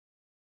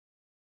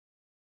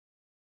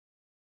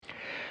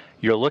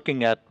You're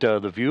looking at the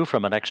view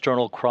from an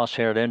external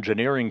cross-haired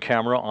engineering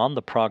camera on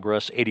the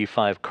Progress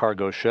 85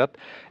 cargo ship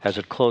as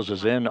it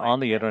closes in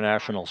on the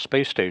International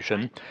Space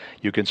Station.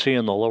 You can see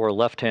in the lower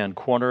left-hand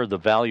corner the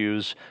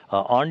values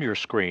on your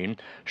screen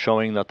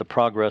showing that the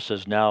Progress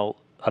is now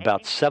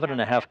about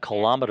 7.5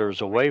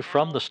 kilometers away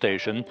from the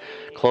station,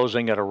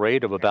 closing at a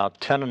rate of about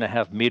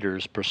 10.5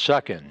 meters per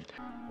second.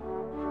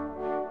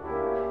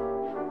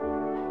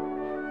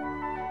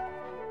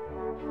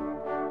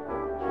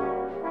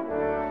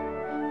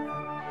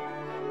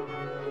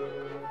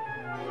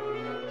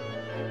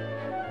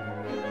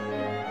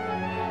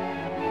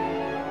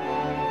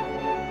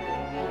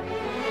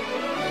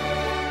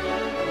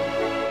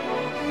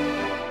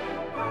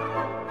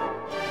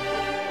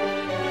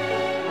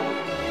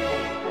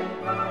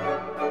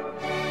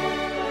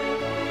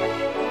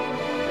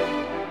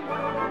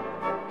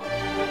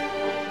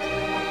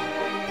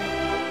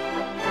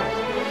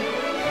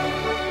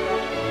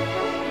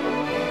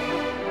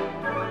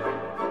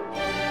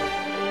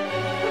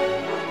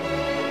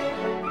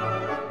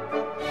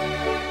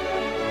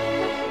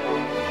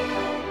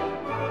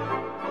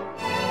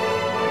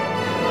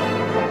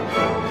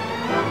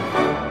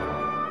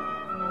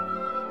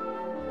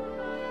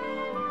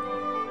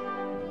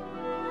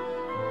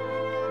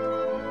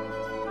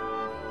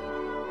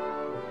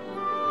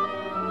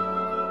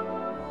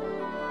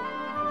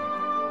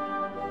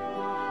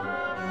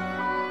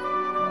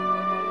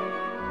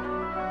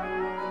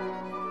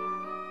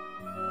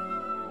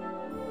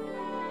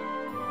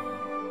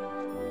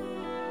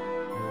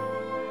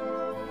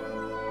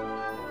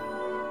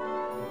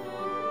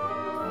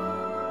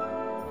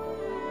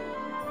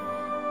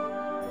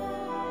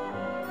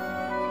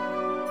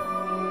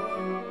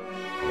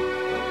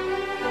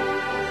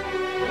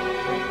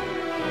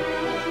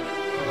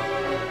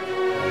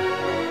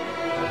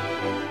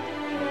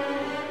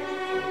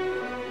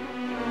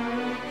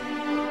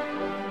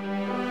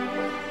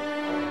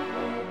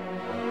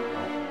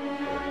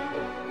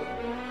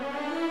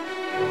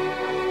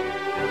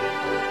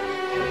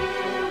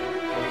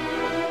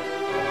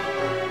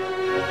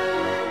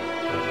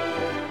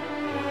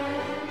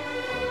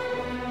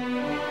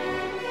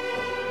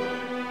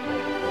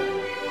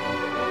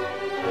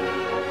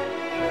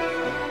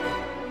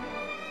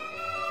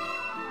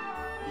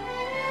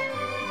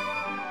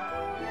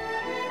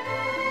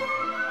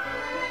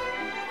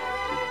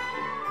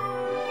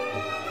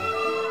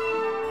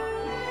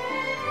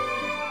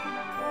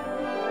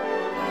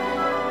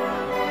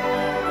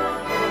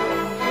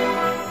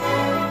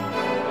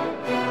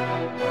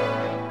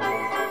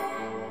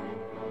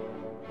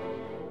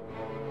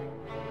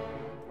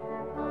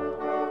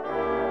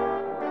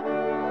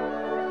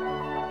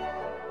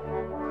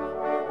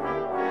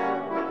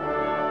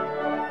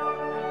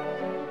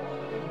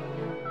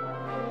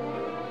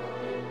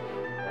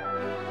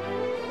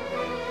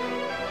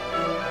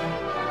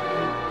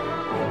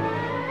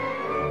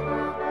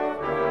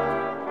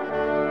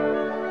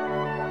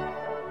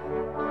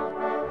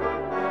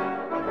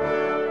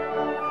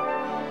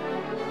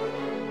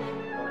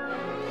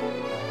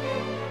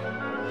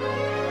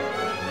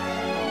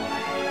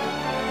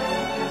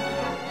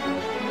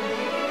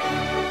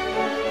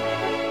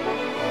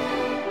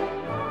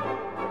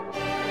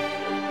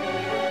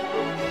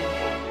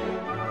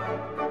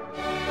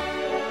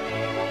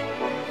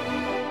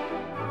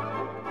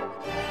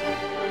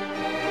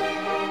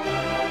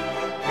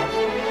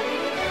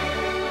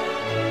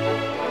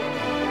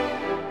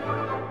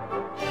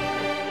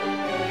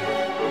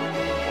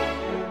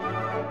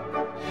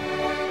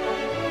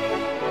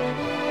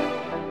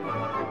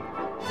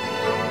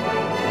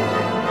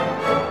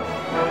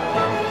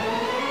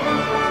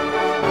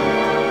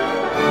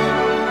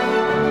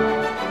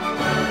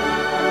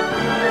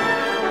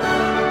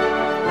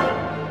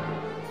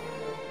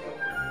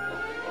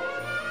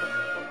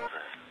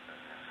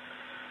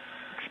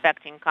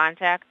 Expecting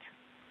contact.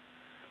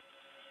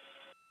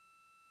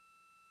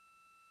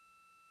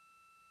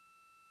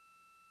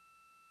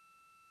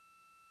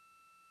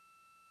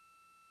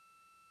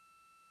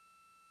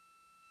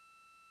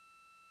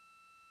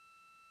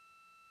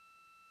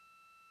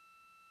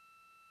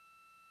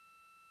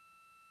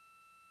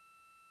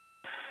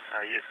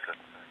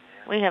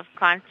 We have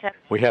contact.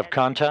 We have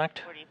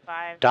contact.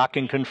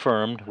 Docking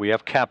confirmed. We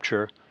have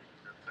capture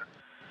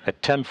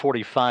at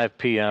 10:45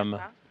 p.m.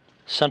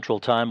 Central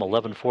Time,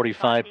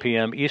 11:45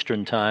 p.m.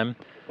 Eastern Time,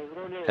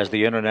 as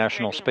the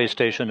International Space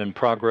Station in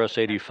Progress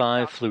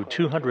 85 flew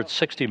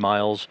 260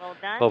 miles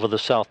over the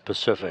South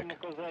Pacific.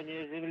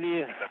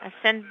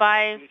 Stand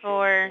by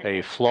for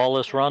A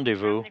flawless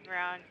rendezvous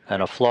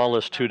and a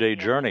flawless two-day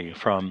journey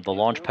from the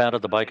launch pad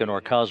at the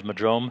Baikonur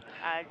Cosmodrome.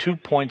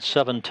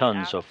 2.7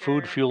 tons of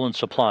food, fuel, and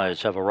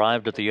supplies have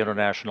arrived at the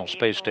International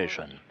Space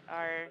Station.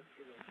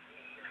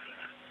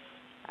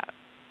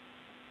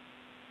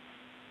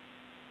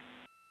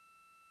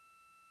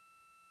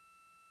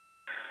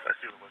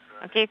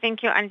 Okay,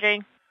 thank you, Andre.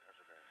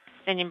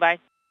 Standing by.